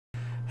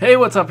Hey,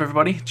 what's up,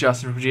 everybody?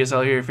 Justin from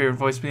GSL here, your favorite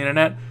voice on the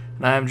internet,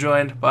 and I am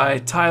joined by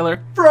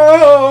Tyler.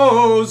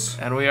 Froze!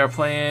 And we are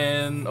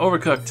playing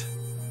Overcooked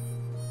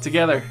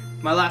together.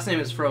 My last name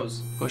is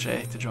Froze. Push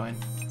A to join.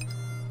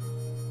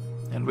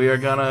 And we are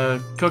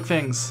gonna cook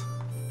things.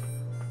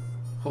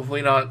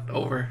 Hopefully not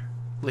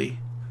overly.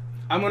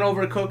 I'm gonna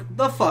overcook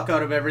the fuck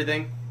out of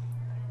everything.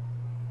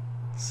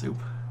 Soup.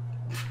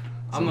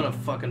 I'm gonna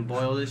fucking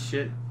boil this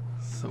shit.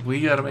 So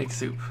we gotta make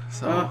soup.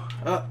 So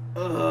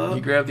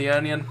you grab the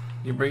onion,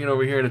 you bring it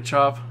over here to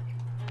chop.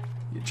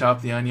 You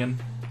chop the onion.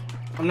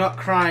 I'm not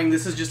crying,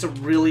 this is just a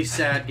really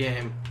sad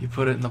game. You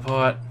put it in the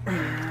pot.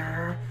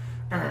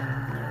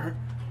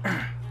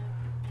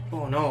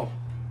 Oh no.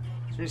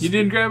 You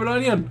didn't grab an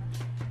onion.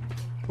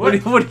 What?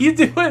 What are you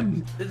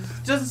doing? It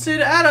doesn't say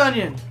to add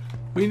onion.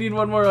 We need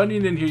one more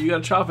onion in here. You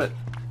gotta chop it.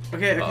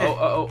 Okay, okay.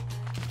 Uh-oh.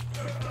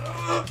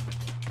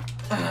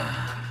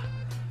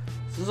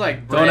 This is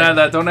like bread. Don't add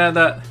that. Don't add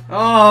that.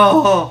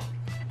 Oh!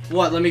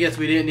 What? Let me guess.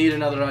 We didn't need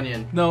another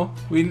onion. No,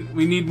 we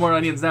need more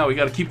onions now. We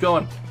gotta keep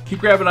going.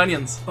 Keep grabbing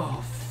onions.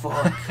 Oh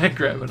fuck!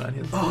 Grabbing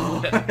onions.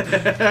 Oh.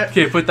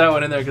 Okay, put that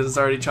one in there because it's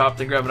already chopped.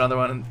 And grab another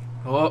one. And,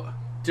 oh.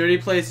 Dirty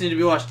plates need to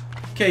be washed.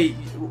 Okay.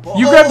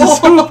 You grab the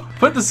soup.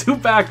 Put the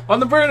soup back on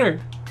the burner.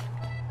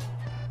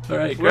 All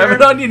right. Grab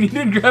an onion. You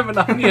didn't grab an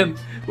onion.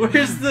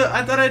 Where's the?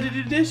 I thought I did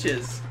the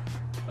dishes.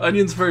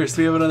 Onions first.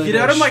 We have another. Get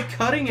dish. out of my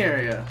cutting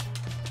area.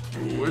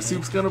 Where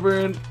soup's gonna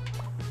burn.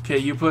 Okay,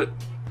 you put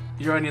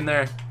your onion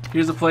there.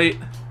 Here's a plate.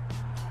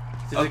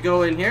 Does it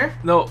go in here?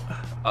 No,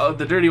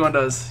 the dirty one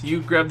does.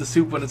 You grab the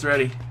soup when it's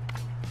ready.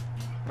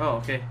 Oh,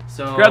 okay.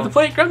 So grab the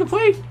plate. Grab the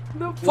plate.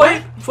 No,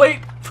 plate.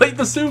 Plate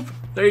the soup.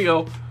 There you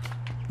go.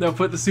 Now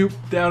put the soup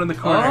down in the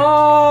corner.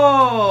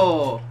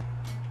 Oh,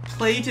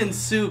 plate and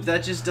soup.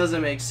 That just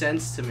doesn't make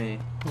sense to me.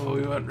 Oh,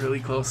 we went really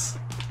close.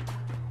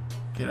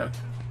 Okay, now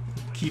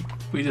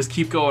we just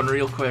keep going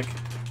real quick.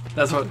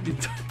 That's what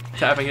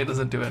tapping it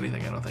doesn't do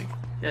anything. I don't think.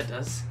 Yeah, it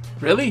does.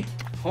 Really?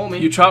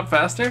 Homie. You chop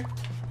faster?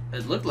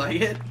 It looked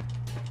like it.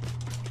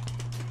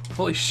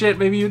 Holy shit!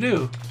 Maybe you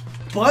do.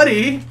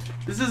 Buddy,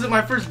 this isn't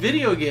my first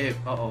video game.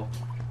 Uh-oh.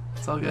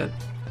 It's all good.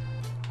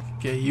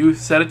 Okay, you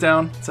set it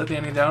down. Set the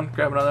onion down.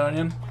 Grab another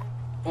onion.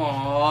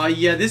 Aw,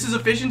 yeah, this is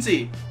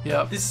efficiency.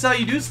 Yep. This is how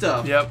you do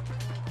stuff. Yep.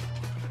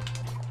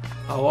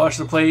 I'll wash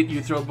the plate.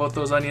 You throw both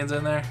those onions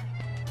in there.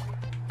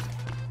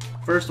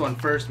 First one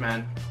first,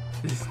 man.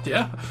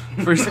 Yeah.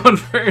 First one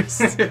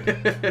first.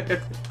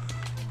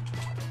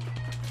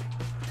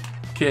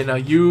 Okay, now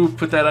you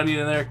put that onion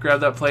in there.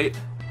 Grab that plate.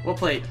 What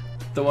plate?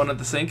 The one at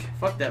the sink.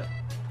 Fuck that.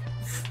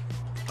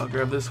 I'll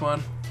grab this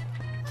one.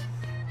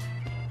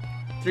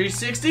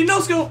 360, no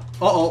scope!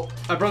 Uh-oh,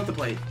 I broke the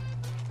plate.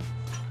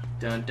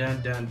 Dun dun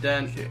dun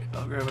dun. Okay,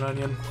 I'll grab an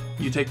onion.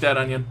 You take that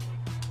onion.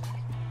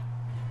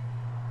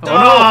 Oh, no!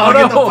 Oh,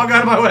 get the fuck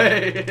out of my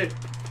way!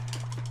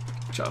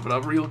 Chop it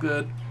up real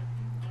good.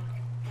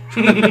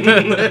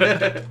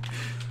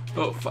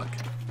 Oh, fuck.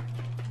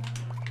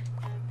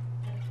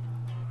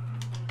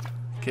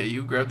 Okay,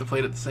 you grab the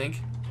plate at the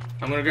sink.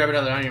 I'm gonna grab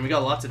another onion. We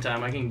got lots of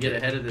time. I can get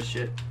ahead of this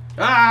shit.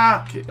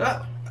 Ah! Okay.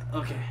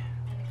 Okay.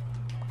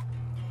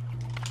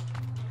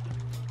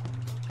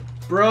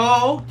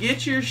 Bro,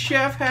 get your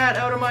chef hat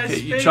out of my space.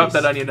 Okay, you chop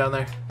that onion down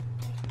there.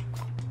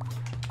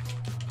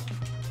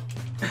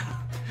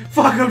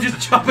 Fuck, I'm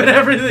just chopping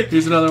everything.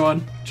 Here's another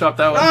one. Chop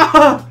that one.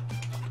 Ah!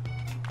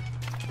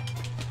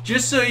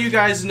 Just so you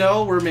guys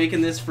know, we're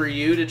making this for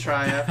you to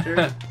try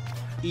after.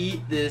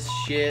 Eat this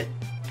shit.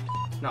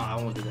 No, I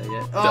won't do that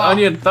yet.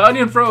 The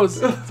onion froze.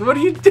 So what are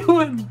you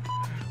doing?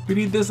 We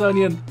need this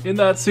onion in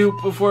that soup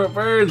before it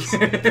burns.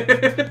 I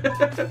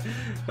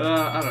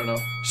don't know.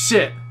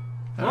 Shit.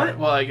 What? Alright,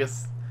 well, I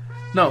guess.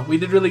 No, we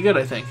did really good,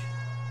 I think.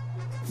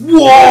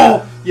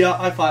 Whoa! Yeah,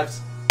 high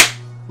fives.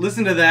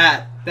 Listen to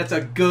that. That's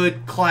a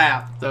good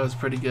clap. That was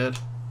pretty good.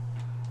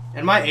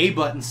 And my A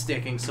button's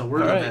sticking, so we're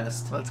the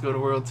best. Let's go to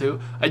World 2.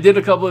 I did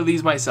a couple of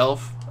these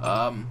myself,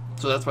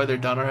 so that's why they're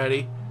done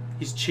already.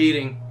 He's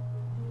cheating.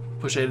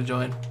 Push A to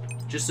join.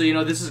 Just so you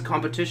know, this is a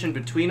competition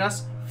between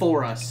us,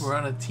 for us. We're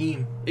on a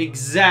team.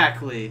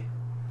 Exactly.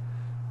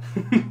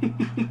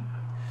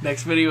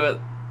 Next video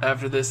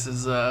after this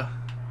is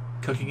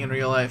cooking in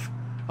real life.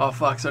 Oh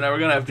fuck, so now we're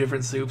gonna have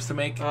different soups to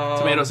make.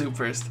 Tomato soup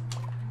first.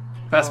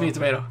 Pass me a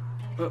tomato.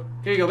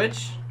 Here you go,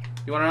 bitch.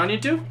 You want an onion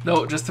too?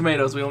 No, just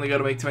tomatoes. We only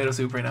gotta make tomato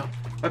soup right now.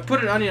 I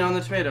put an onion on the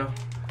tomato.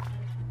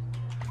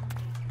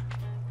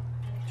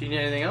 Do you need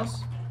anything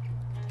else?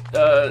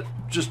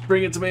 Just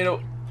bring a tomato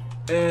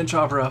and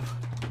chop her up.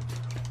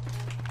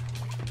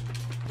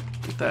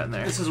 Put that in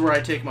there. This is where I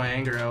take my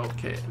anger out.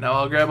 Okay, now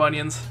I'll grab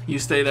onions. You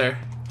stay there.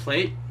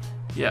 Plate?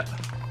 Yeah.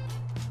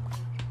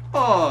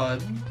 Oh,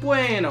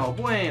 bueno,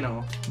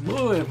 bueno.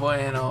 Muy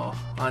bueno,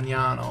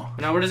 oniano.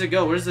 Now where does it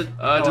go? Where's the...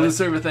 To the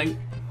server thing.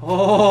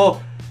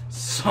 Oh,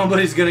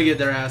 somebody's gonna get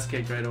their ass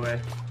kicked right away.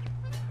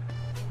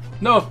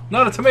 No,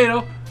 not a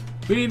tomato.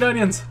 We need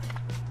onions.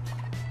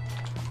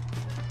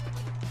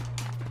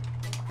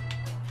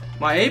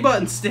 My A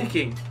button's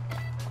sticking.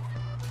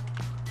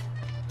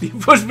 You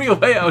pushed me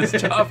away. I was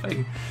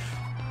chopping.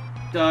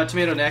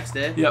 Tomato next,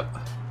 eh? Yep.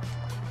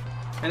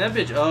 And that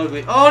bitch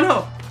ugly. Oh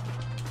no!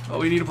 Oh,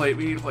 we need a plate.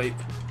 We need a plate.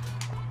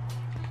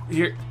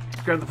 Here,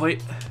 grab the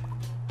plate.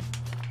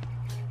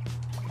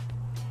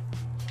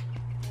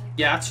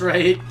 Yeah, that's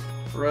right.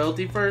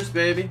 Royalty first,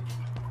 baby.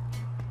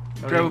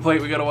 Grab a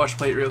plate. We gotta wash the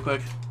plate real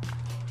quick.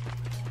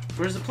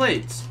 Where's the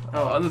plates?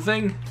 Oh, on the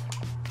thing.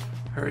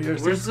 Hurry, your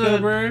Where's sink's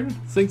gonna burn.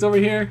 Sink's over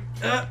here.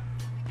 I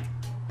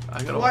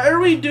gotta. Why are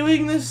we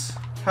doing this?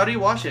 How do you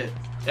wash it?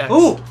 X.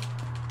 Oh!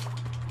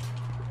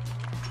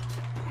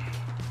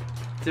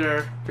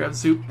 There. Grab the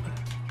soup.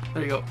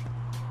 There you go.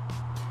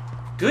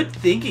 Good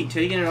thinking,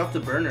 taking it off the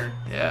burner.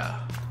 Yeah.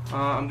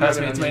 I'm Pass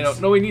me a grabbing tomato.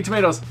 onions. No, we need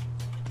tomatoes.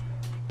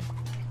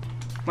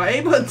 My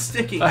A button's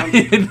sticking. I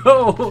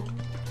know.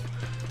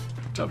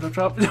 Chop, chop,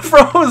 chop.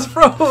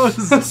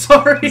 Froze. I'm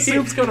sorry. The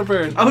soup's gonna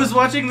burn. I was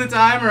watching the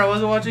timer. I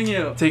wasn't watching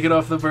you. Take it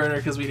off the burner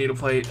because we need a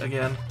plate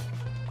again.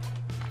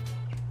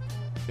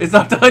 It's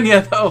not done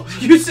yet, though.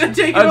 You said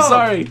take it off. I'm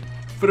sorry.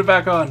 Put it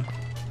back on.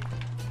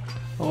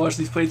 I'll wash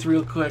these plates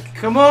real quick.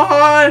 Come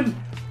on.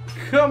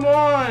 Come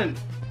on.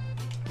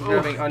 I'm Oh,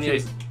 grabbing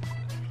onions. okay.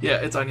 Yeah,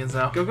 it's onions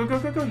now. Go, go, go,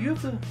 go, go. You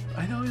have to.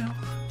 I know.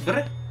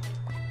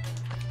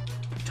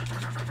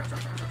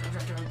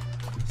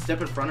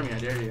 Step in front of me, I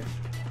dare you.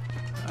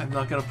 I'm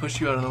not gonna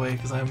push you out of the way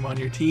because I'm on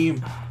your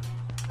team.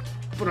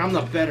 But I'm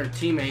the better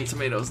teammate.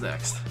 Tomatoes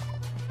next.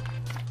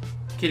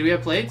 Okay, do we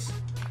have plates?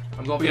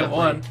 I'm going for We that have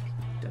one. plate.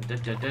 Dun, dun,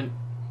 dun, dun.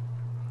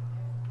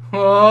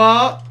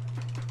 Oh!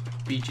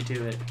 Beat you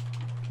to it.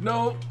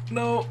 No.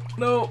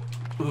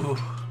 Ooh.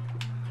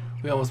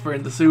 We almost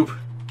burned the soup.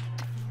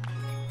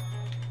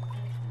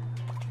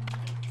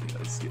 Okay,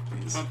 let's get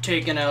these. I'm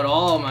taking out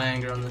all my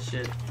anger on this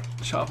shit.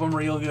 Chop them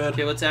real good.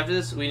 Okay, what's after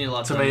this? We need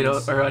lots of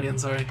Tomatoes onions. or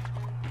onions, sorry.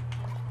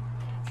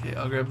 Okay,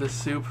 I'll grab this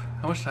soup.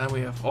 How much time we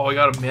have? Oh, we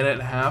got a minute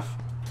and a half.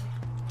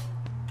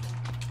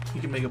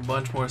 You can make a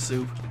bunch more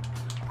soup.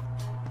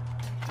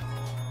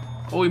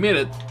 Oh, we made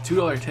a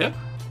 $2 tip?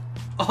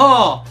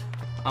 Oh!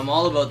 I'm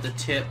all about the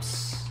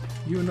tips.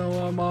 You know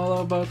I'm all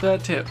about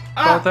that tip.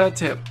 Ah! About that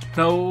tip.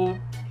 No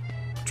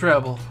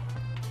treble.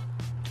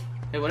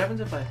 Hey, what happens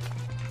if I...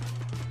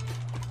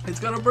 It's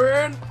gonna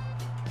burn!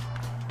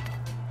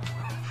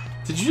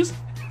 Did you just...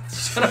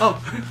 Shut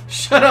up!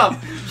 Shut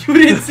up! You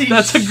didn't see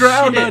That's a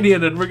ground shit.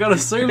 onion and we're gonna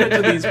serve it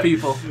to these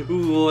people.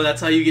 Ooh, that's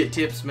how you get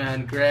tips,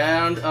 man.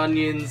 Ground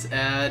onions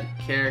add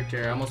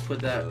character. I almost put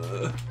that...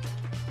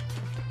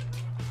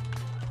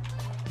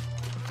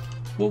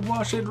 We'll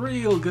wash it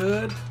real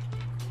good.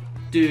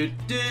 Dude.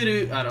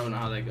 I don't know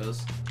how that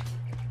goes.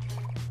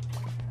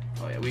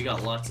 Oh yeah, we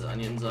got lots of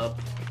onions up.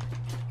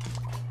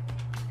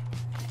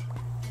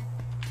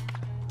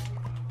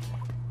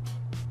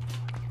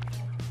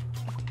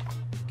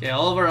 Okay,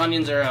 all of our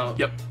onions are out.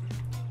 Yep.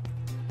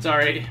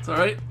 Sorry. It's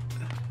alright.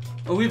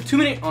 Oh, we have too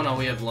many. Oh no,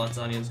 we have lots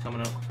of onions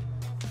coming up.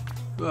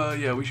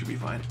 Yeah, we should be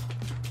fine.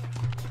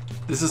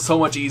 This is so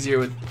much easier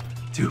with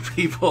 2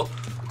 people.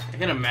 I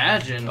can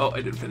imagine. Oh,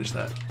 I didn't finish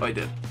that. Oh, I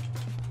did.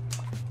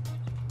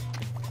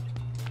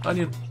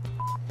 Onion.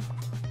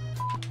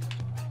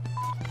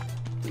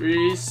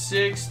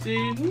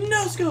 360.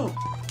 No scope.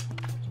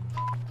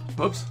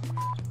 Whoops.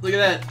 Look at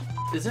that.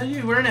 Is that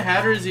you wearing a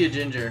hat or is he a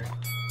ginger?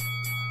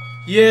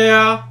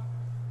 Yeah.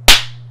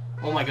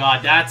 Oh my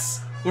god,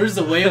 that's... Where's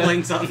the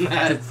wavelengths on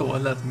that? It's the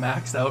one that's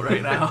maxed out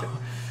right now.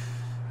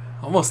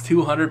 Almost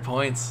 200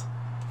 points.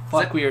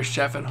 Fuck, we are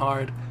chefing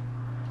hard.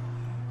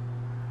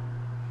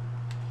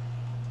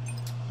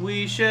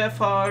 We chef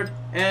hard,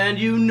 and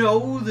you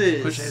know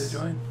this. Push A to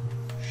join.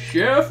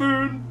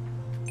 Chefing.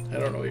 I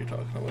don't know what you're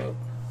talking about.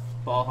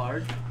 Ball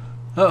hard.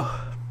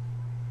 Oh.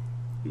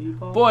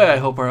 Boy, I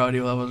hope our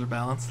audio levels are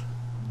balanced.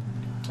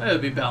 It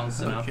would be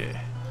balanced enough. Okay.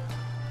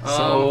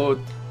 So,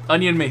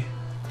 onion me.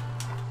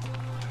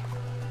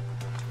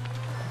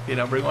 Okay,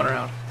 now bring one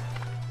around.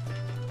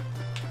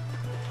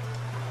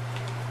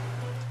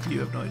 You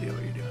have no idea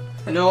what you're doing.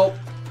 Nope.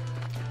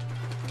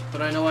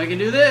 But I know I can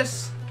do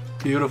this.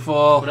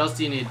 Beautiful. What else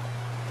do you need?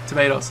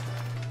 Tomatoes.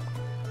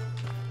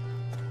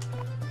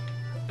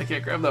 I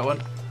can't grab that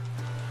one.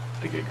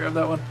 I can't grab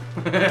that one.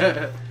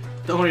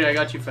 Don't worry, I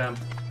got you, fam.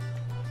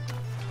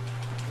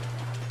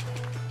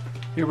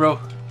 Here, bro.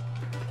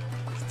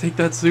 Take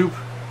that soup.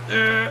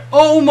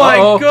 Oh my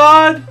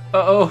god!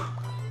 Uh-oh.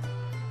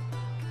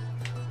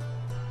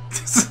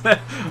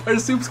 Our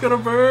soup's gonna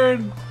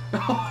burn.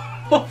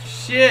 Oh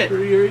shit!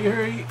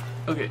 Hurry.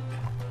 Okay.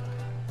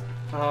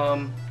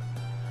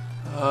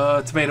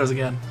 Tomatoes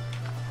again.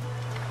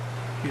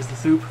 Here's the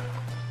soup.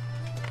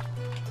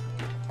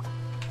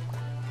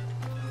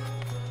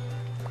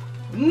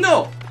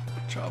 No!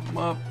 Chop them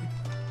up.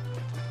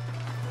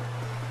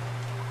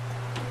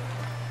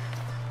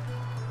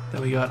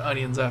 Then we got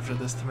onions after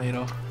this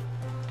tomato.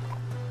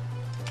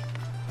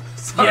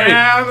 Sorry.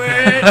 Damn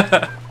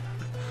it!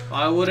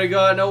 I would have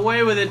gotten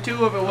away with it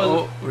too if it wasn't.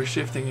 Oh, we're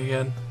shifting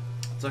again.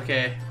 It's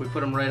okay. We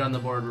put them right on the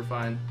board. We're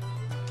fine.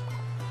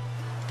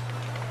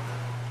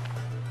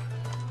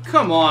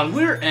 Come on,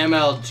 we're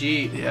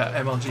MLG.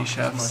 Yeah, MLG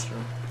chefs.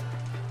 Mushroom.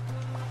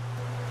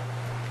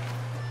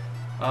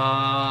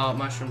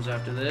 Mushrooms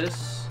after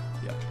this.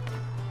 Yep.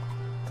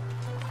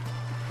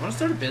 Want to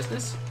start a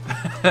business?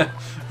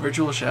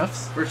 Virtual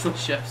chefs? Virtual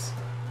chefs.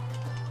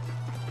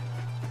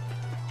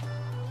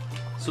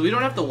 So we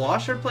don't have to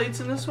wash our plates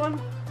in this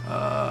one?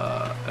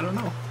 I don't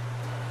know.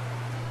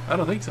 I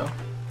don't think so.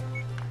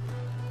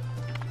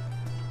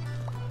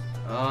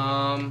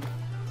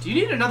 Do you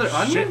need another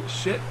onion?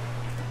 Shit.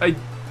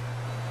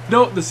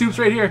 No, the soup's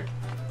right here.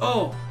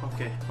 Oh,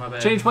 okay, my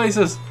bad. Change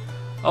places.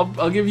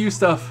 I'll give you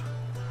stuff.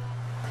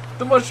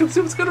 The mushroom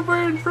soup's gonna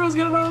burn. Froze,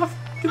 get it off.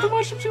 Get the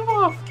mushroom soup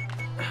off.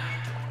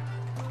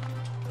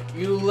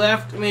 You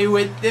left me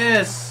with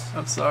this.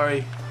 I'm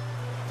sorry.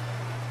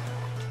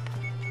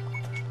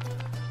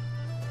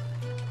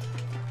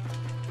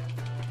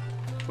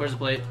 Where's the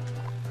plate?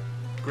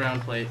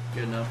 Ground plate.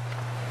 Good enough.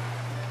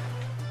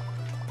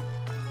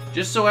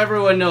 Just so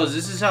everyone knows,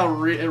 this is how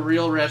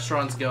real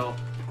restaurants go.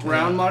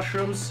 Ground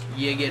mushrooms,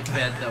 you get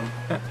fed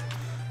them.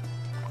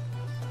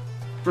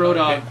 Bro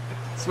dog. Okay.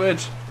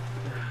 Switch.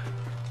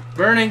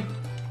 Burning.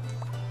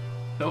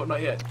 No,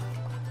 not yet.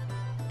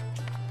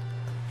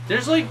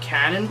 There's like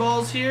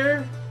cannonballs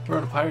here. We're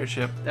on a pirate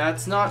ship.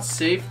 That's not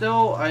safe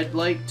though. I'd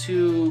like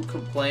to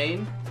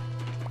complain.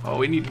 Oh,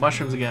 we need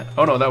mushrooms again.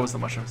 Oh no, that was the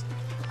mushrooms.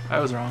 I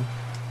was wrong.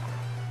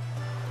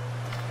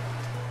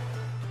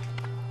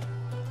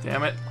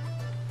 Damn it.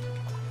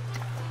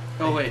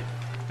 Oh wait.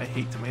 I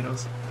hate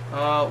tomatoes.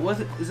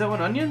 Is that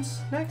what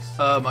onions next?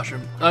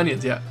 Mushroom.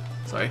 Onions, yeah.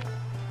 Sorry.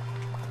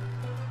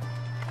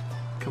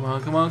 Come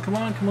on, come on, come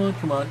on, come on,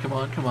 come on, come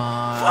on, come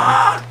on.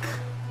 Fuck!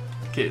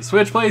 Okay,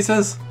 switch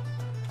places.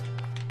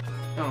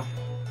 Oh.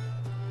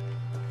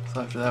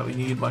 So after that we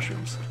need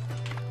mushrooms.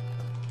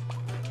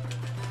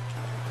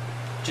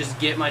 Just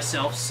get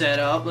myself set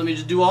up. Let me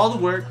just do all the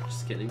work.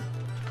 Just kidding.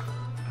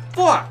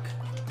 Fuck!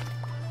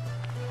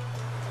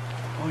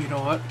 Oh, you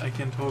know what? I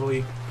can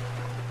totally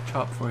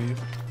chop for you.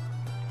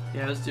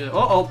 Yeah, let's do it.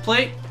 Oh,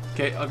 plate!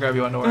 Okay, I'll grab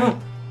you on, don't worry.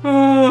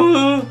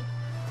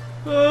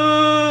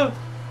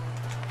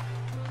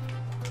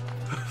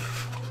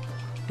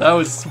 That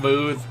was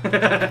smooth.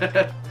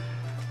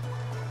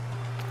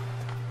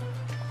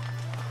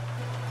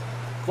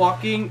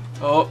 Fucking.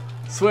 Oh,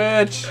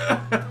 switch!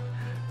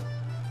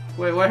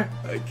 Wait, where?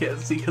 I can't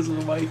see because of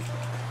the mic.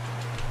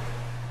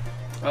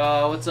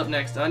 What's up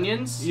next?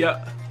 Onions?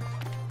 Yeah.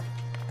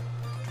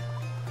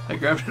 I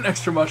grabbed an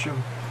extra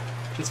mushroom.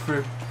 Just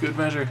for good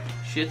measure.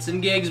 Shits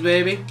and gigs,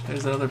 baby.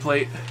 There's another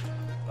plate.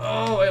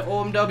 Oh,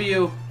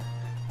 OMW.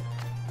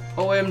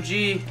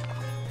 OMG.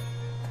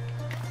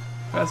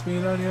 Pass me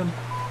an onion.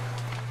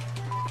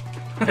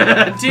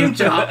 Team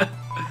chop.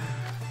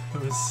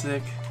 It was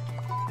sick.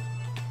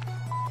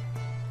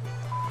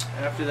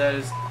 After that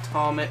is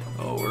Tommy.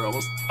 Oh, we're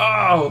almost.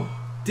 Oh!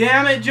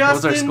 Damn it, Justin!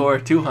 What was our score?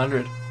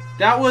 200.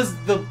 That was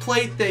the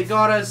plate that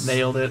got us.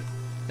 Nailed it.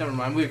 Never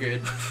mind, we're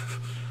good.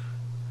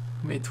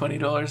 Made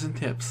 $20 in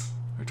tips.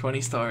 Or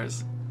 20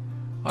 stars.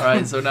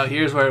 Alright, so now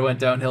here's where it went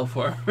downhill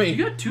for me.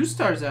 You got 2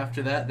 stars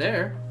after that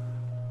there.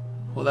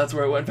 Well, that's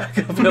where it went back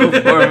uphill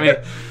for me.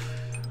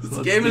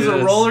 This game is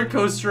a roller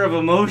coaster of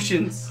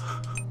emotions.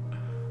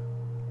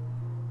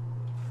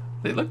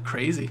 They look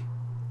crazy.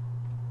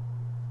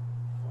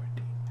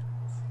 14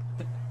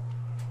 minutes.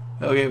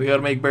 Okay, we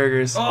gotta make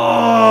burgers.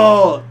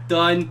 Oh!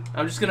 Done.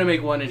 I'm just gonna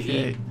make one and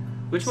Okay. eat.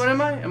 Which one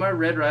am I? Am I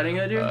Red Riding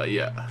Hood here?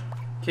 Yeah.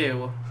 Okay,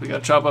 well. We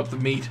gotta chop up the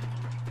meat.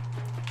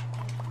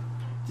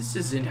 This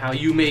isn't how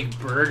you make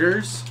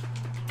burgers.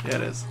 Yeah,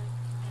 it is.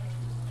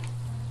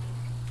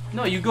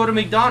 No, you go to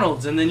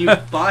McDonald's and then you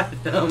buy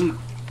them.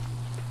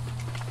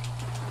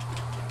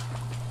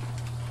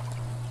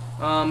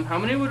 How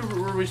many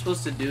were we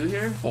supposed to do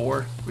here?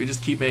 4. We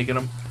just keep making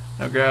them.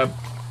 Now grab.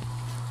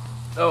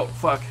 Oh,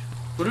 fuck.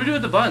 What do we do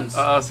with the buns?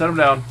 Set them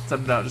down. Set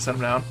them down. Just set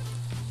them down.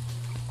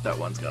 That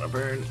one's gonna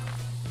burn.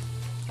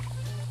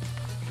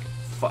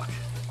 Fuck.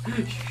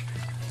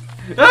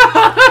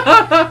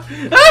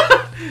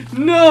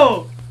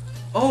 No!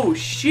 Oh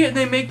shit,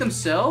 they make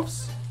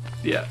themselves?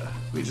 Yeah,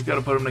 we just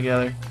gotta put them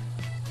together.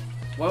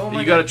 Why won't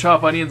You gotta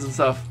chop onions and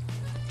stuff.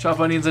 Chop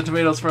onions and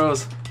tomatoes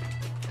froze.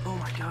 Oh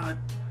my god.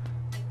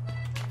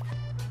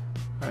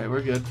 Alright,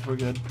 we're good. We're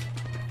good.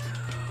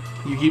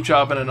 You keep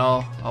chopping and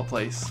I'll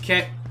place.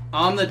 Okay,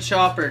 on the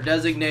chopper,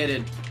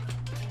 designated.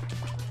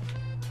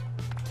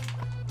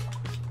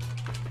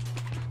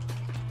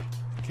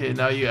 Okay,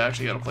 now you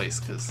actually gotta place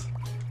because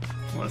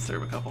I want to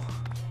serve a couple.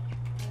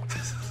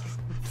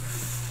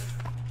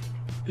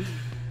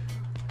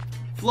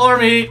 Floor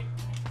meat!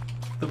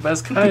 The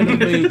best kind of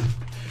meat.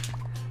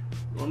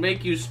 Will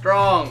make you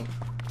strong.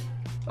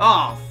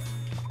 Oh.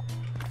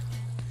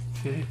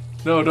 Okay.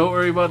 No, don't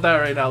worry about that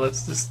right now.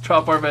 Let's just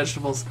chop our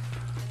vegetables.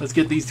 Let's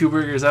get these 2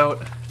 burgers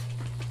out.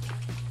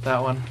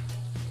 That one.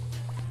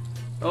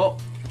 Oh.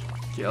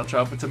 Okay, I'll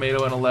chop a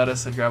tomato and a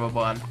lettuce and grab a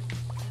bun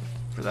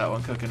for that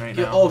one cooking right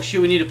Yeah, now. oh shit,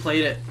 we need to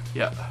plate it.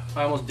 Yeah.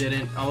 I almost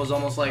didn't. I was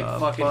almost like,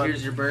 fucking, bun.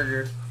 here's your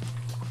burger.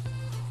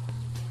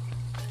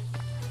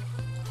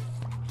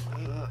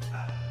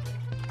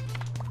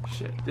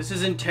 Shit. This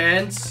is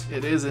intense.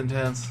 It is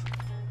intense.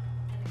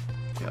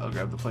 Okay, I'll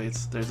grab the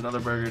plates. There's another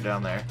burger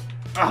down there.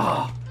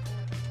 Oh.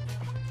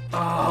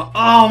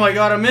 Oh my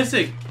god, I'm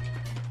missing.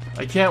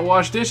 I can't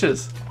wash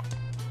dishes.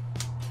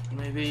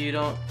 Maybe you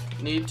don't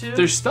need to?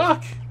 They're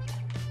stuck.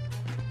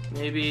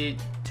 Maybe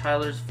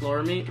Tyler's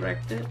floor meat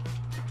wrecked it?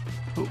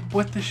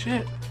 What the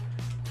shit?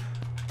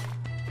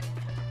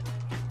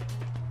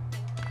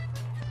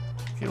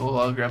 Okay, well,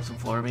 I'll grab some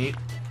floor meat.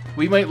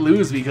 We might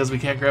lose because we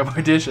can't grab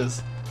our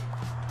dishes.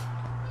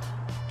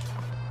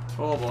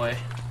 Oh boy.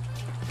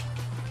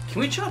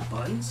 Can we chop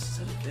buns? Is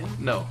that a thing?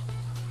 No.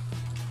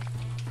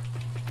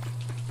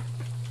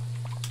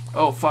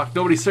 Oh fuck,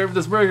 nobody served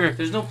this burger.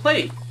 There's no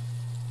plate.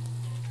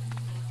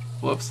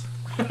 Whoops.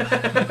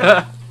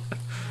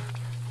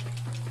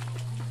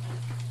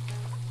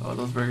 Oh,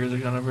 those burgers are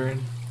gonna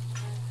burn.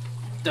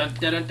 Dun,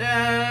 dun, dun,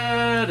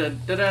 dun,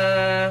 dun, dun,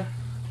 dun.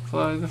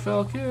 Fly the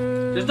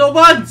Falcon. There's no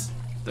buns!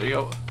 There you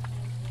go.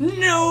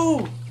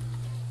 No!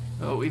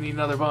 Oh, we need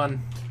another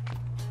bun.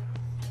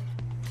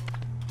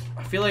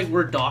 I feel like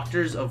we're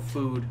doctors of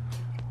food.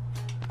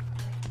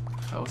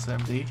 House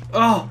empty.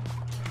 Oh!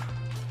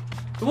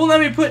 It won't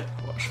let me put...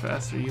 Wash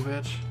faster, you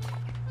bitch.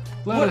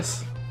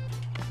 Lettuce.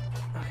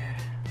 Okay.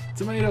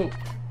 Tomato.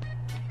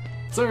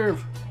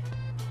 Serve.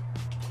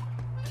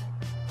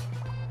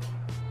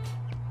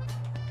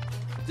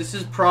 This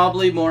is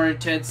probably more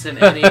intense than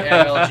any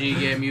MLG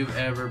game you've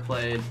ever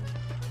played.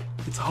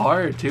 It's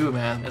hard too,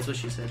 man. That's what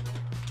she said.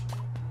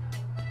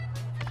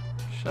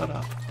 Shut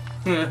up.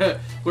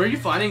 Where are you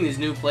finding these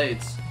new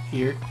plates?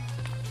 Here.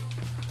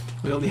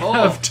 We only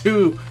have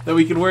 2 that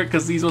we can work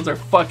because these ones are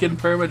fucking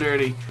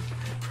perma-dirty.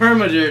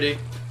 Perma-dirty.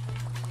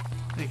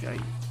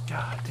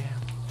 God damn.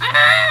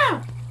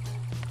 Ah!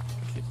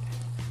 Okay.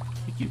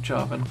 You keep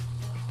chopping.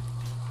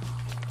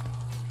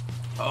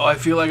 Oh, I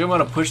feel like I'm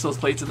gonna push those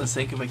plates in the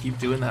sink if I keep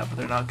doing that, but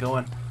they're not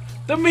going.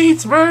 The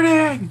meat's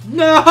burning!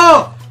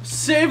 No!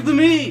 Save the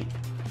meat!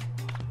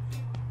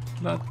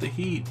 Not the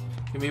heat.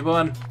 Give me a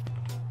bun.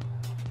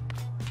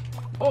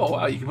 Oh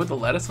wow, you can put the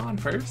lettuce on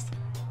first?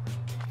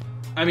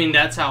 I mean,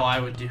 that's how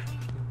I would do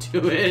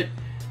it.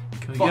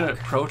 Can we get it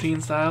protein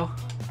style?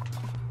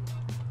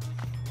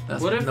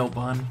 That's no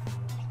bun.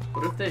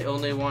 What if they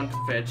only want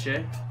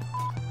veggie?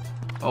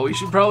 Oh, we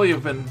should probably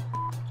have been...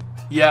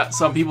 Yeah,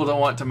 some people don't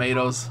want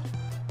tomatoes.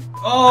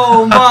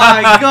 Oh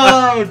my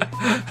god!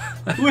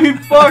 We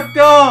fucked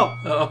up!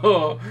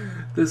 Oh,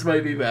 this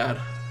might be bad.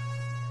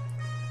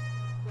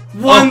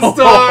 1 star!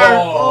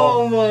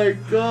 Oh my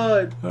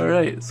god!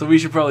 Alright, so we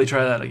should probably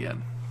try that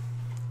again.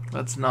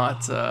 Let's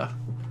not,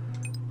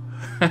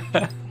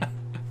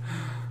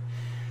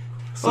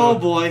 oh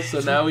boy.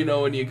 So now we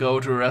know when you go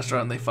to a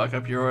restaurant and they fuck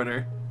up your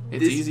order,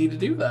 it's easy to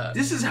do that.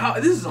 This is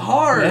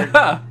hard!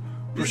 Yeah!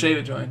 Crochet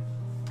to join.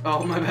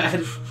 Oh, my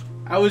bad.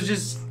 I was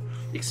just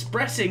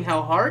expressing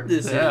how hard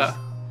this is.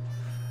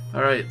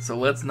 Alright, so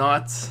let's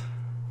not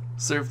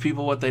serve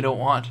people what they don't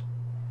want.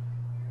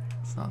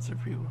 Let's not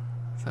serve people.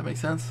 Does that make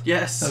sense?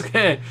 Yes.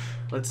 Okay.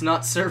 Let's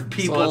not serve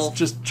people. So let's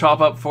just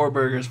chop up 4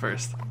 burgers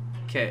first.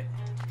 Okay.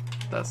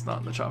 That's not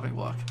in the chopping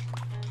block.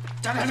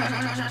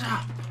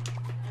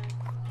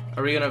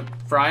 Are we gonna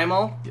fry them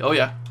all? Oh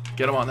yeah.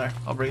 Get them on there.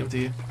 I'll bring them to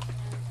you.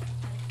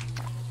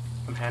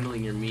 I'm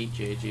handling your meat,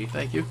 JG.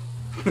 Thank you.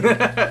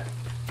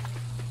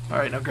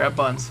 Alright, now grab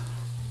buns.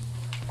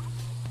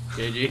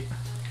 JG.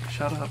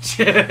 Shut up.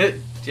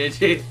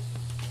 JG.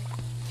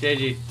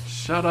 JG.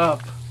 Shut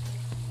up.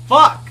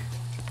 Fuck!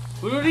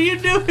 What are you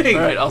doing?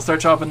 Alright, I'll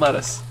start chopping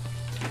lettuce.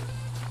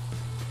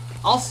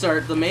 I'll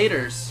start the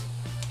maters.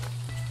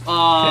 Okay,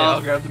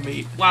 I'll grab the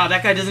meat. Wow,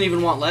 that guy doesn't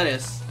even want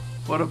lettuce.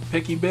 What a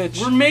picky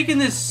bitch. We're making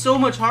this so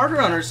much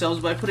harder on ourselves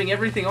by putting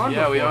everything on.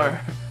 Yeah, we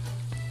are.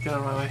 Get out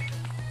of my way.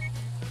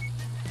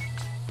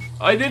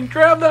 I didn't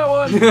grab that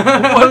one!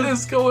 What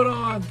is going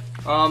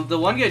on? The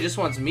one guy just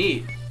wants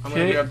meat. I'm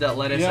gonna grab that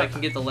lettuce. Yeah. I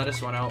can get the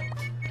lettuce one out.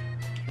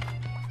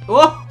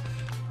 Whoa!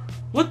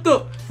 What the?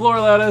 Floor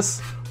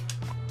lettuce.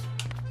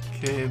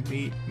 Okay,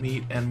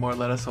 meat, and more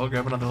lettuce. I'll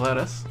grab another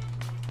lettuce.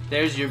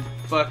 There's your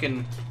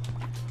fucking...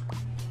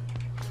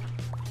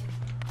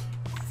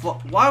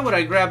 Why would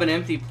I grab an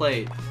empty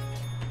plate?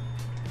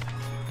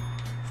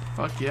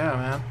 Fuck yeah,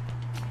 man.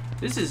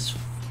 This is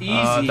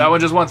easy. That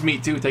one just wants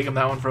meat too. Take him.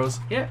 That one froze.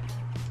 Yeah.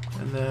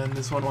 And then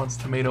this one wants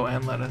tomato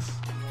and lettuce.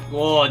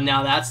 Whoa,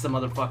 now that's the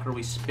motherfucker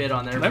we spit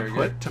on their burger. Can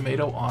I put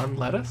tomato on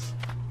lettuce?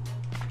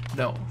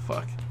 No,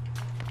 fuck.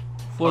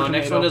 Floor tomato.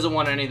 Next one doesn't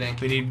want anything.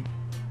 We need...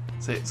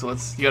 So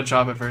let's... You gotta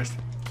chop it first.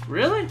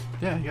 Really?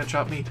 Yeah, you gotta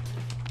chop meat.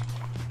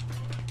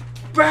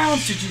 Brown!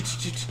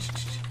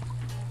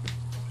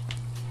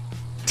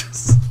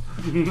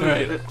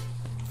 Alright.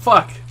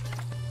 Fuck.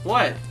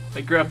 What?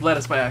 I grabbed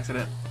lettuce by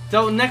accident.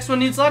 The next one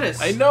needs lettuce.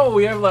 I know,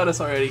 we have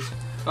lettuce already.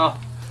 Oh,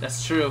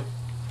 that's true.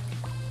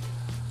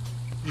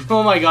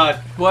 Oh my god.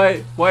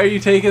 Why are you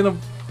taking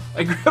them?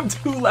 I grabbed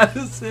 2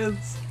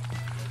 lettuces.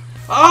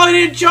 Oh, I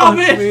didn't chop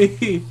it!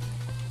 Me.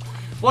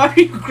 Why are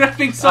you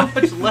grabbing so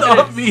much lettuce?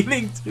 Not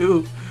meaning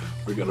to.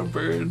 We're gonna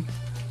burn.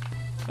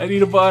 I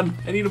need a bun.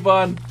 I need a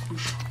bun.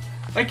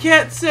 I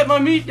can't set my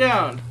meat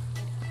down.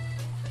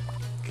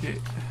 Okay.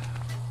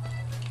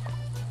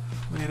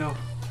 Tomato.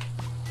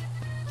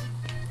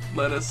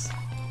 Lettuce.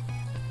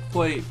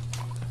 Plate.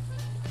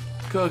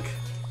 Cook.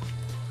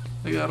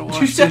 I gotta wash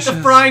You set dishes.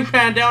 the frying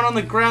pan down on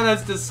the ground.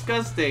 That's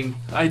disgusting.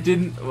 I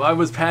didn't. I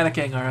was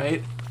panicking,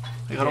 alright?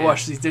 I gotta Yeah.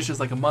 wash these dishes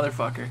like a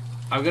motherfucker.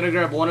 I'm gonna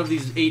grab one of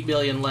these 8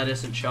 billion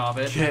lettuce and chop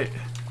it. Okay.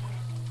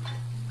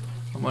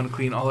 I'm gonna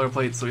clean all our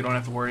plates so we don't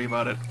have to worry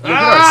about it. Look Ah!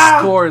 at our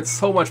score. It's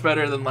so much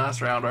better than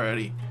last round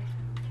already.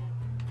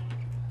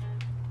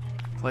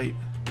 Plate.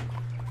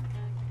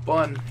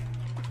 Bun.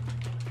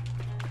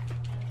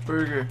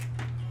 Burger.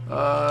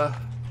 I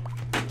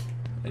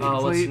need a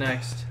Oh, what's plate.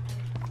 next?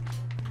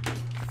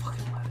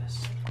 Fucking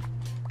lettuce.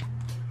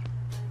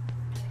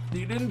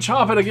 You didn't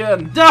chop it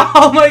again.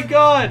 Oh my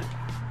god!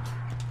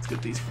 Let's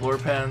get these floor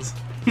pans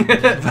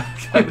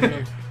back out of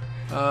here.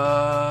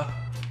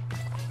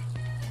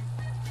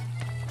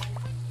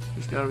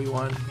 There's gotta be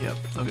one. Yep.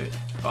 Okay.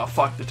 Oh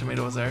fuck, the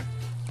tomato was there.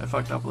 I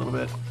fucked up a little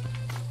bit.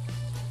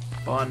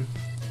 Bun.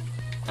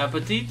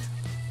 Appetit?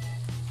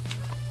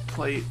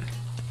 Plate.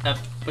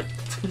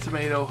 Appetit.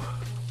 Tomato.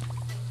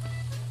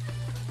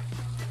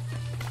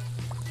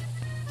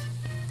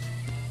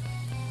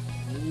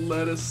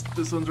 Lettuce.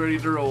 This one's ready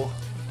to roll.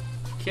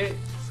 Okay.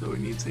 So we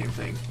need same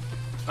thing.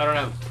 I don't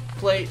have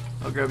plate.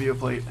 I'll grab you a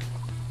plate.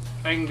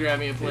 I can grab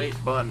me a plate.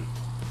 Bun.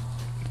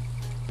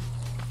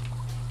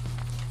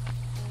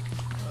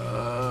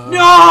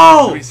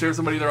 No! Did we serve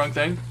somebody the wrong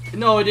thing?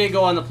 No, it didn't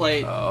go on the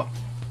plate. Oh.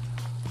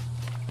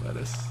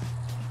 Lettuce.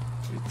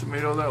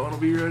 Tomato, that one will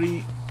be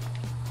ready.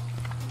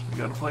 We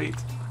got a plate.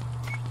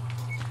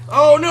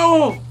 Oh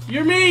no!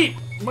 Your meat!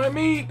 My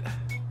meat!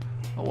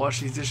 I'll wash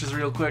these dishes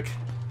real quick.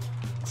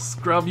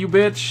 Scrub, you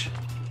bitch!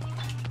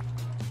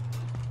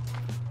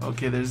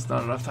 Okay, there's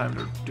not enough time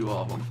to do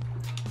all of them.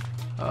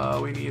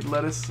 We need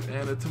lettuce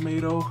and a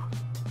tomato.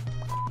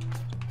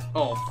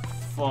 Oh,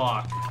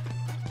 fuck.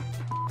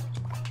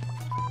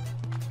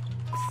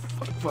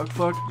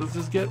 Fuck. Let's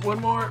just get one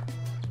more.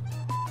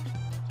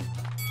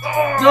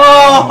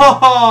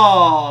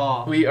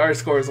 Oh! Our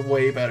score is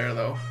way better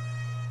though.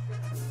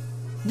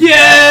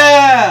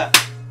 Yeah!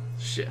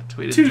 Shit,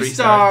 we did 2 3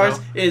 stars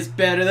though. is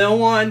better than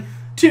 1.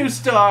 2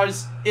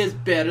 stars is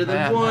better than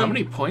Man, 1. how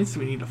many points do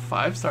we need to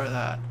 5-star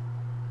that?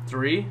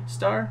 3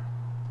 star?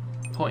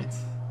 Points.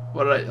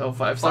 What did I? Oh,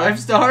 5-star? 5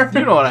 star?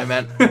 You know what I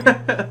meant.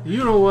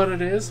 You know what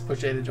it is.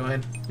 Push A to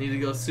join. Need to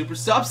go super.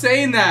 Stop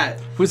saying that!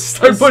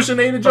 Start pushing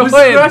A to I join. was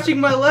scratching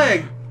my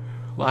leg.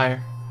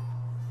 Liar.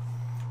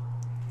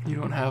 You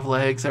don't have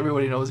legs.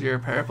 Everybody knows you're a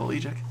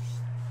paraplegic.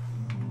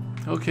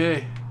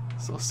 Okay.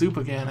 So soup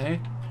again, eh?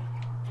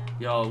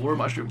 Yo, we're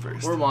Mushroom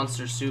first. We're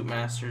monster soup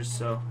masters,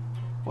 so.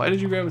 Why did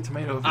you grab a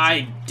tomato? If it's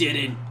I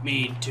didn't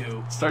mean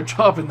to. Start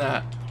chopping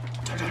that.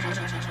 We're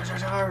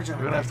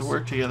gonna have to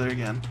work together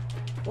again.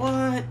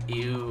 What?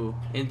 Ew.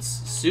 In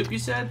soup, you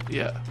said?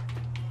 Yeah.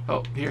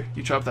 Oh, here.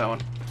 You chop that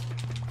one.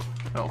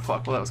 Oh,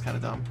 fuck. Well, that was kind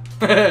of dumb.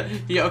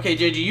 Yeah, okay,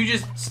 JJ, you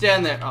just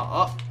stand there.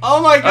 Oh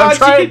my god, I'm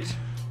trying. you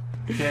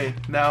Okay,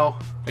 now.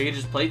 I can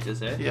just plate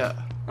this, eh? Yeah.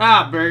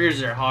 Ah,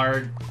 burgers are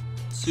hard.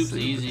 Soup's Soup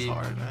easy. is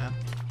hard, man.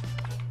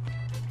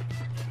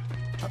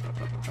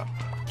 Chop.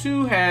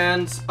 2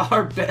 hands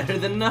are better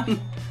than none.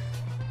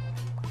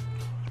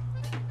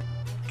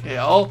 Okay,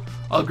 I'll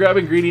grab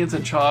ingredients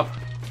and chop,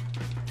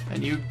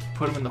 and you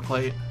put them in the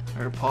plate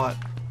or pot.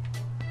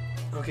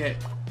 Okay.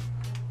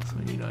 So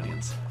we need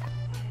onions.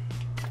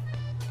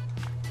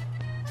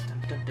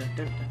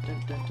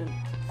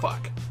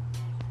 Fuck.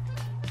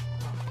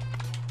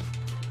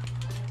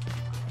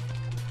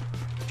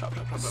 Chop.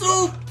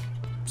 Soup!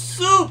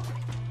 Soup!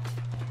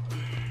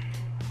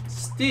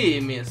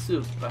 Steam me a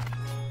soup.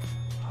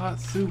 Hot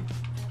soup.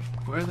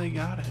 Where they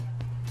got it?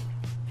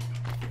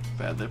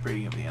 Bad lip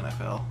reading of the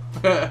NFL.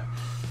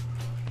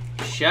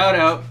 Shout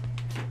out.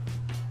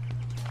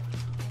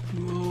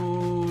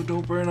 Oh,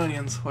 don't burn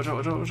onions. Watch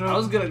out. I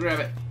was gonna grab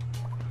it.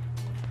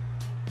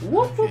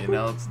 Whoop, Okay,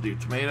 now let's do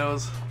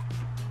tomatoes.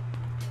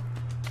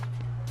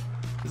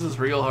 This is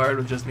real hard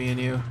with just me and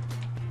you.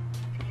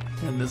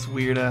 And this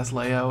weird ass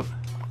layout.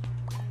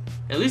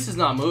 At least it's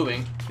not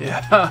moving.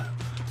 Yeah.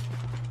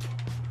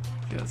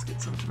 Okay, let's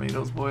get some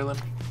tomatoes boiling.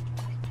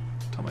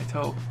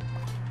 Tomato.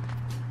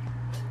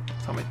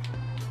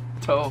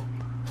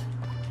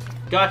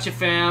 Gotcha,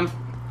 fam.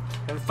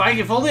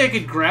 If only I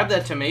could grab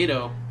that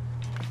tomato.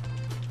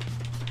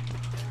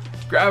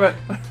 Grab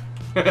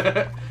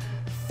it.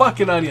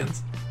 Fucking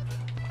onions.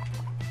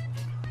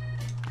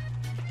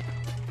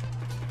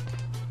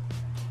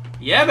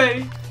 Yeah,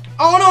 baby.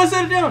 Oh no, I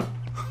set it down.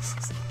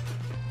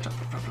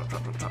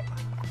 Chop.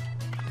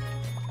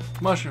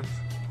 Mushrooms.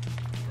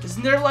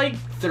 Isn't there like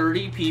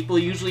 30 people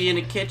usually in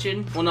a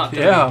kitchen? Well, not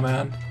 30. Yeah,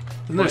 man.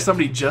 Isn't there Wait.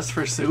 somebody just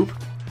for soup?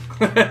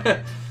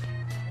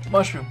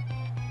 Mushroom.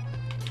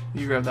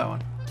 You grab that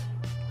one.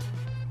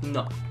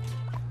 No.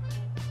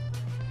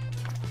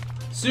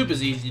 Soup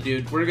is easy,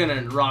 dude. We're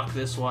gonna rock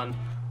this one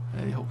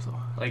I hope so.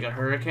 like a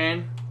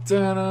hurricane.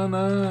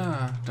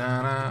 Da-na-na,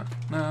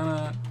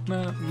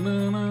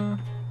 da-na-na-na-na-na.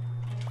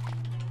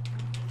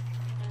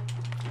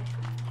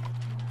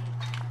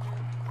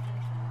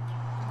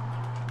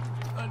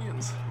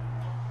 Onions.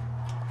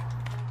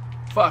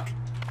 Fuck.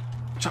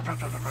 Chop, chop,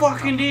 chop, chop, Fuck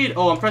chop. indeed.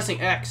 Oh, I'm pressing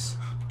X.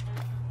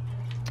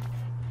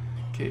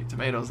 Okay,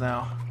 tomatoes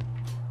now.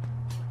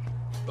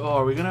 Oh,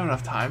 are we gonna have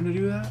enough time to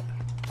do that?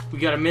 We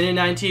got a minute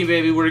 19,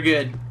 baby. We're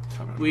good.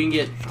 Chop, chop, We can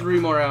get chop, 3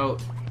 more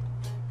out.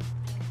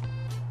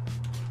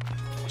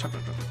 chop,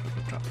 chop, chop,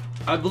 chop, chop.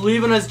 I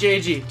believe in us,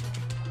 JG.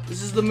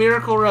 This is the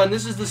miracle run.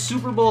 This is the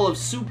Super Bowl of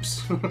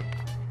soups.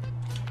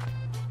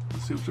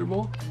 Super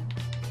Bowl?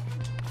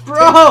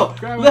 Bro!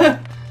 Grab it.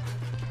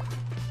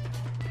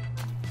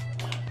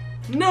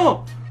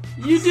 No!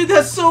 You did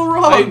that so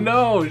wrong! I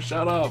know,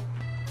 shut up.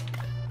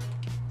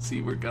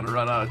 See, we're gonna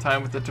run out of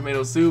time with the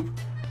tomato soup.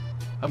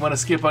 I'm gonna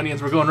skip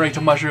onions, we're going right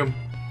to mushroom.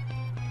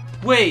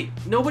 Wait,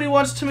 nobody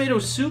wants tomato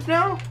soup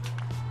now?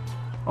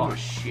 Oh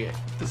shit.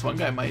 This one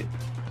guy might.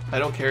 I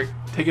don't care.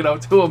 Take it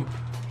out to him.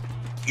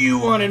 You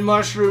wanted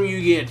mushroom, you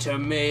get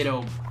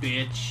tomato,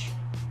 bitch.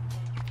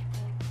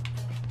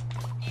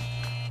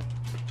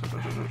 Chop,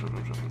 chop, chop, chop,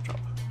 chop, chop, chop.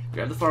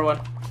 Grab the far one.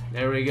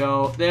 There we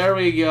go. There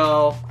we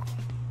go.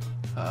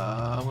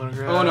 I'm gonna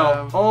grab. Oh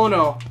no. Oh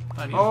no.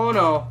 Onion. Oh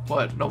no.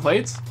 What? No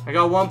plates? I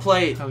got 1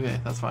 plate. Okay,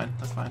 that's fine.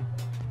 That's fine.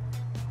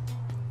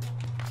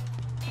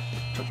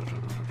 Chop, chop,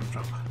 chop, chop, chop,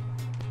 chop.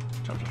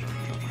 Chop, chop, chop,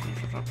 chop,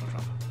 chop, chop, chop,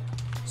 chop.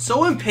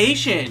 So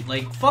impatient.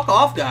 Like, fuck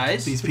off,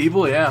 guys. These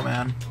people, yeah,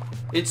 man.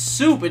 It's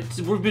soup.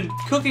 We've been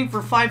cooking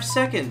for 5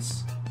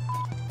 seconds.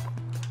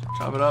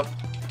 Chop it up.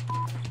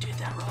 You did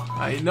that wrong.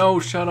 I know.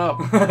 Shut up.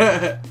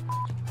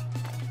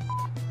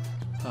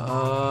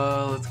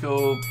 Let's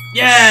go.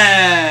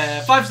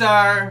 Yeah!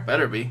 5-star.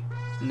 Better be.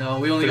 No,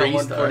 we only got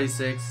 3-star.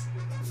 146.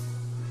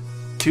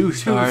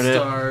 2-star 2 it.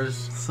 stars.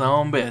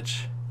 Some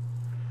bitch.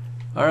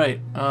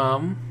 Alright,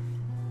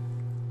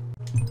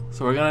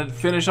 so we're gonna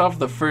finish off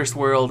the first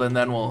world and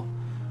then we'll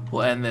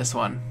end this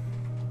one.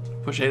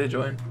 Push A to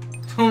join.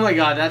 Oh my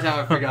god, that time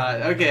I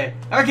forgot. Okay,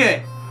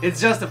 okay, it's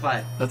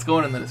justified. That's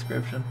going in the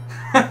description.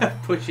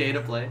 Push A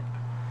to play.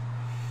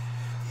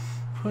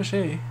 Push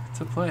A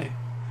to play.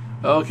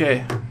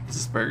 Okay, is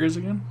this burgers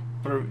again?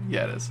 What are,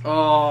 yeah, it is.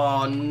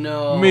 Oh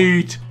no.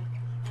 Meat!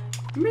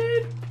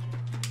 Meat.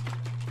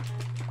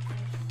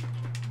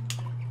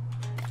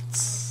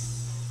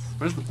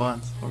 Where's the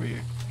buns? Over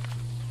here.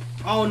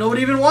 Oh,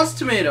 nobody even wants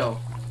tomato.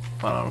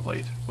 Not on a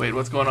plate. Wait,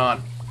 what's going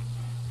on?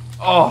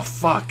 Oh,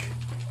 fuck.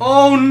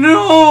 Oh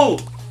no!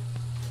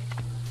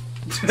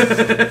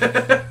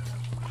 Let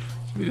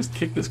me just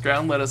kick this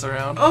ground lettuce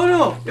around. Oh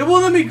no! It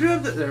won't let me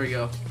grab the. There we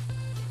go.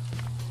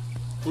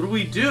 What do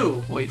we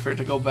do? Wait for it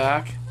to go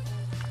back.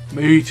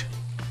 Meat.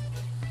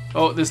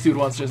 Oh, this dude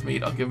wants just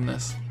meat. I'll give him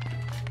this.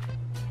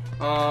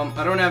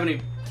 I don't have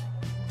any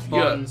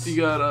buns. You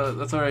got,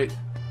 that's alright.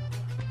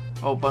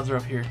 Oh, buns are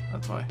up here.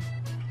 That's why.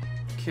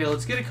 Okay,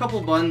 let's get a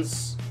couple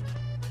buns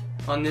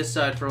on this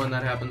side for when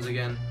that happens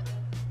again.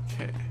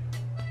 Okay.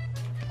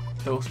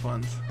 Those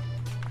buns.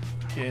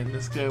 Okay, and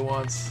this guy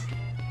wants...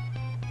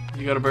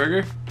 You got a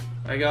burger?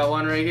 I got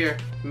one right here.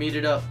 Meat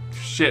it up.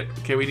 Shit.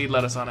 Okay, we need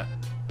lettuce on it.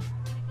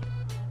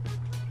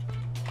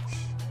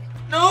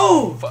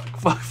 No! Fuck,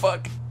 fuck,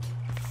 fuck.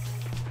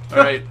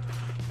 Alright.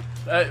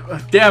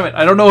 Damn it,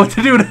 I don't know what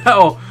to do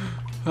now.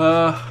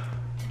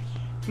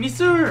 Me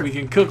sir! We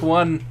can cook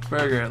one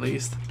burger at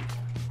least.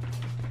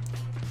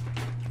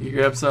 You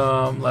grab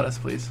some lettuce,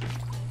 please.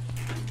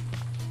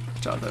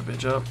 Chop that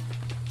bitch up.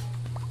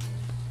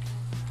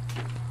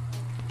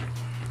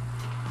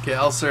 Okay,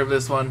 I'll serve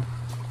this one.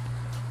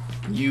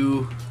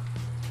 You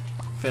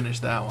finish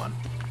that one.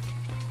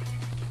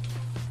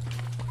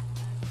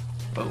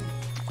 Boom.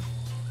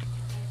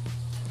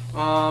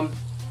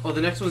 Oh,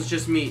 the next one's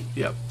just meat.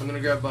 Yep. I'm gonna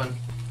grab bun.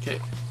 Okay.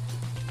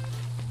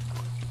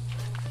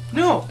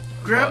 No!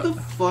 Grab the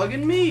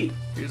fucking meat!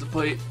 Here's a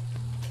plate.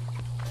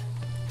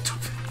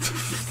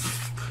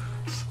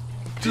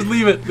 Just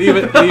leave it, leave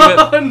it, leave it.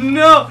 Oh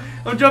no!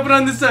 I'm jumping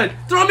on this side.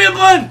 Throw me a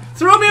bun!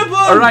 Throw me a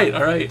bun! Alright,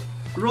 alright.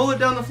 Roll it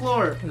down the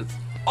floor.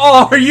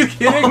 Oh, are you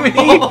kidding me?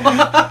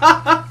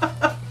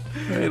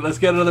 Alright, let's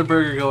get another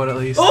burger going at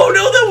least. Oh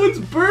no, that one's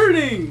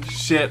burning!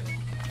 Shit.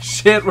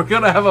 Shit, we're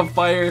gonna have a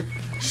fire.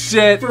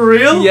 Shit. For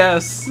real?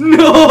 Yes.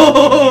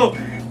 No!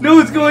 No,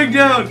 it's going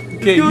down!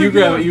 Okay, you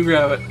grab it, you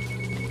grab it.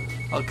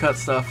 I'll cut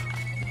stuff.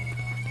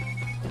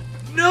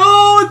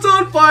 No, it's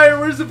on fire!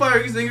 Where's the fire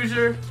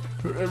extinguisher?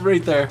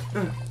 Right there.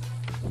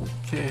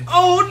 Okay.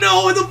 Oh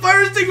no, the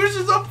fire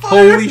extinguisher's on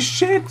fire! Holy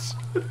shit!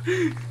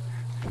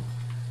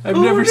 I've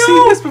Oh, never no.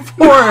 seen this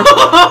before!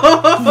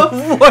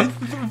 What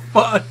the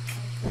fuck?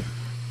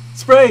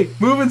 Spray!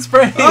 Move and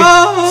spray!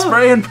 Oh,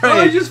 Spray and pray!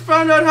 I just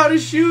found out how to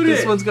shoot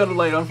This it! one's got a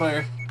light on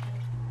fire.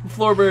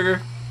 Floor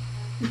burger.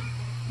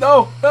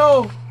 No!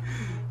 No!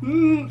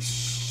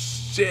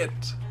 Shit.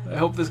 I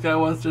hope this guy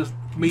wants just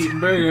meat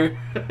and burger.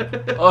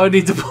 Oh, I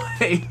need the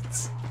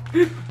plates.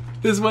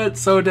 This went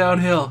so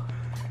downhill.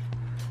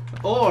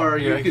 Or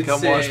Here, I you can could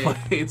come wash say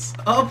plates.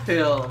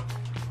 uphill.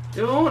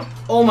 It won't.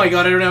 Oh my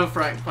god, I don't have a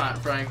frying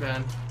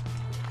pan.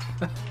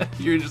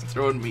 You're just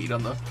throwing meat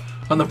on the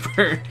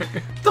burner.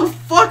 The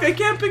fuck? I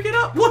can't pick it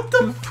up. What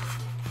the?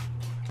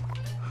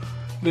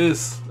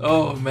 This.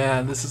 Oh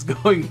man, this is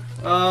going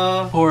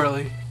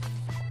poorly.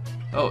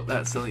 Oh,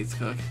 that still needs to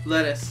cook.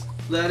 Lettuce.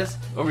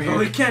 Over here. Oh,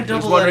 we can't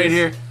double There's one lettuce. right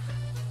here.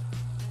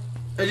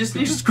 I just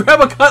need. Just grab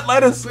a cut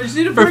lettuce. I just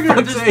need a for burger.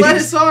 fuck's There's sakes.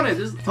 lettuce on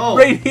it. Oh.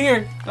 Right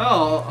here.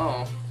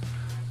 Oh.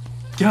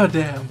 God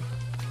damn.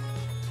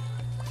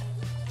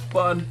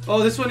 Bun.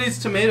 Oh, this one needs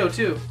tomato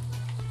too.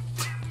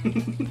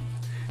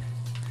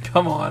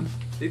 Come on.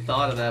 They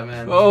thought of that,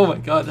 man. Oh my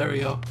god, there we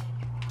go.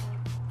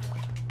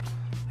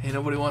 Hey,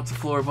 nobody wants a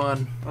floor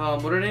bun.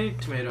 What do I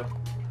need? Tomato.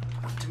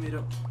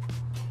 Tomato.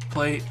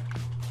 Plate.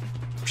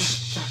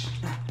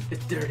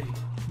 It's dirty.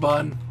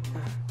 Bun.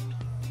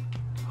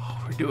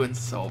 Oh, we're doing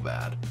so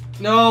bad.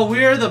 No,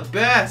 we're the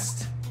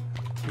best.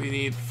 We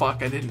need.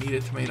 Fuck, I didn't need a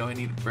tomato, I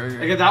need a burger.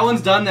 Okay, that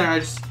one's done there. I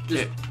just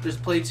Okay. there's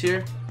plates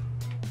here.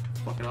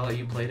 Fuck it, I'll let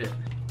you plate it.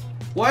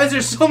 Why is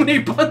there so many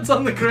buns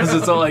on the ground? Because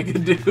that's all I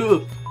can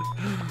do.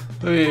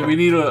 Okay, we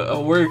need a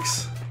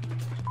works.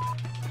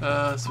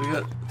 So we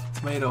got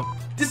tomato.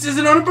 This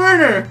isn't on a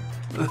burner.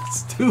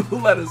 Let's do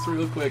lettuce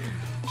real quick.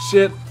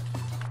 Shit.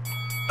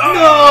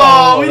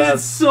 No, we did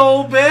that's-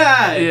 so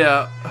bad.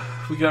 Yeah,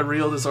 we got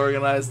real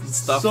disorganized and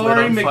stuff lit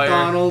Sorry, on fire.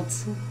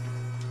 McDonald's.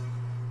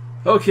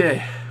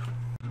 Okay.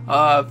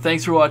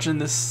 Thanks for watching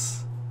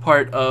this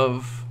part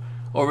of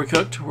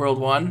Overcooked World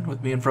 1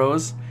 with me and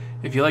Froze.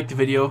 If you liked the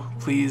video,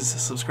 please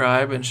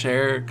subscribe and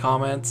share,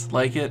 comment,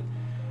 like it.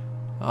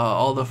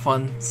 All the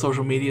fun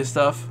social media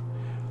stuff.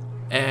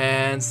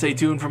 And stay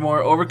tuned for more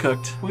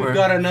Overcooked. We've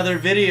got another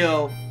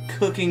video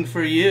cooking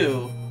for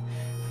you.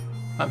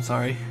 I'm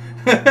sorry.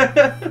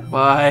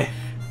 Bye.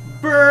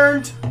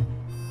 Burned.